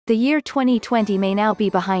The year 2020 may now be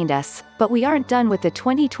behind us, but we aren't done with the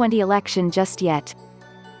 2020 election just yet.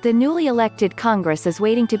 The newly elected Congress is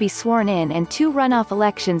waiting to be sworn in, and 2 runoff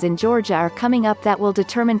elections in Georgia are coming up that will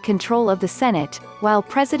determine control of the Senate, while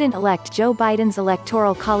President-elect Joe Biden's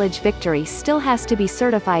Electoral College victory still has to be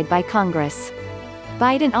certified by Congress.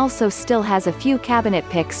 Biden also still has a few cabinet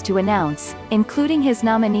picks to announce, including his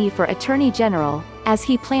nominee for Attorney General, as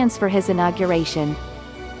he plans for his inauguration.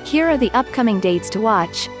 Here are the upcoming dates to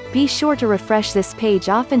watch. Be sure to refresh this page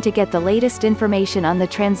often to get the latest information on the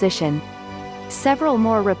transition. Several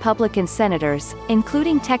more Republican senators,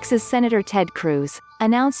 including Texas Senator Ted Cruz,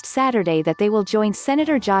 announced Saturday that they will join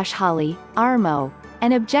Senator Josh Hawley, RMO,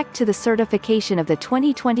 and object to the certification of the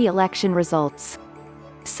 2020 election results.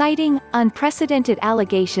 Citing unprecedented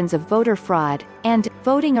allegations of voter fraud and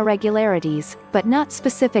voting irregularities, but not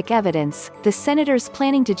specific evidence, the senators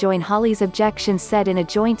planning to join Hawley's objection said in a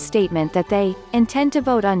joint statement that they intend to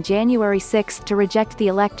vote on January 6 to reject the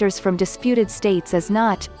electors from disputed states as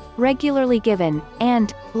not regularly given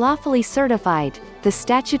and lawfully certified, the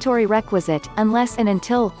statutory requisite, unless and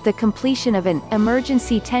until the completion of an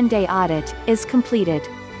emergency 10-day audit is completed.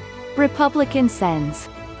 Republican Sens.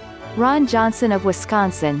 Ron Johnson of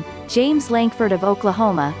Wisconsin, James Lankford of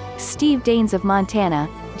Oklahoma, Steve Daines of Montana,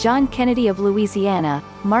 John Kennedy of Louisiana,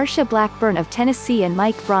 Marsha Blackburn of Tennessee and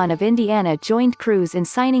Mike Braun of Indiana joined Cruz in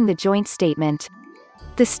signing the joint statement.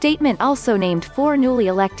 The statement also named 4 newly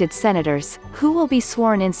elected senators, who will be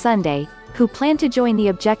sworn in Sunday, who plan to join the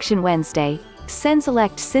objection Wednesday: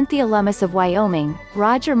 Sens-elect Cynthia Lummis of Wyoming,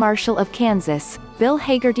 Roger Marshall of Kansas, Bill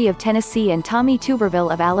Hagerty of Tennessee and Tommy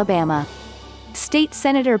Tuberville of Alabama. State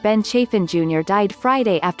Senator Ben Chafin Jr. died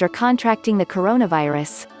Friday after contracting the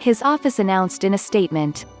coronavirus, his office announced in a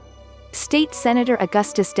statement. State Senator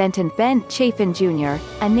Augustus Denton Ben Chafin Jr.,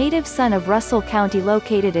 a native son of Russell County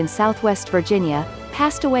located in southwest Virginia,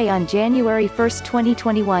 passed away on January 1,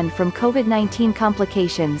 2021 from COVID-19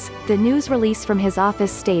 complications, the news release from his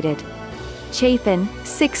office stated. Chafin,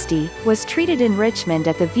 60, was treated in Richmond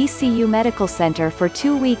at the VCU Medical Center for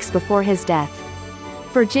 2 weeks before his death.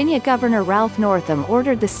 Virginia Governor Ralph Northam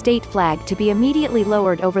ordered the state flag to be immediately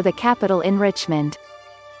lowered over the Capitol in Richmond.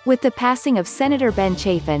 With the passing of Senator Ben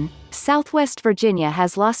Chafin, Southwest Virginia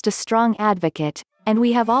has lost a strong advocate, and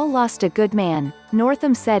we have all lost a good man,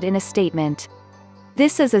 Northam said in a statement.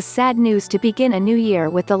 This is a sad news to begin a new year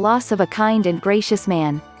with the loss of a kind and gracious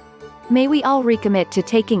man. May we all recommit to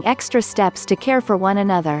taking extra steps to care for one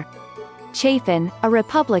another. Chafin, a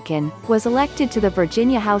Republican, was elected to the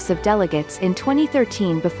Virginia House of Delegates in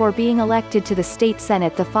 2013 before being elected to the state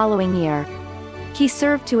Senate the following year. He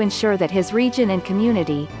served to ensure that his region and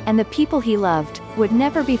community, and the people he loved, would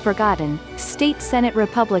never be forgotten, state Senate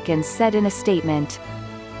Republicans said in a statement.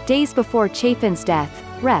 Days before Chafin's death,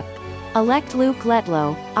 Rep.-elect Luke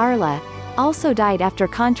Letlow, RLA, also died after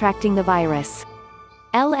contracting the virus.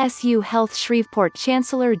 LSU Health Shreveport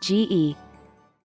Chancellor G.E.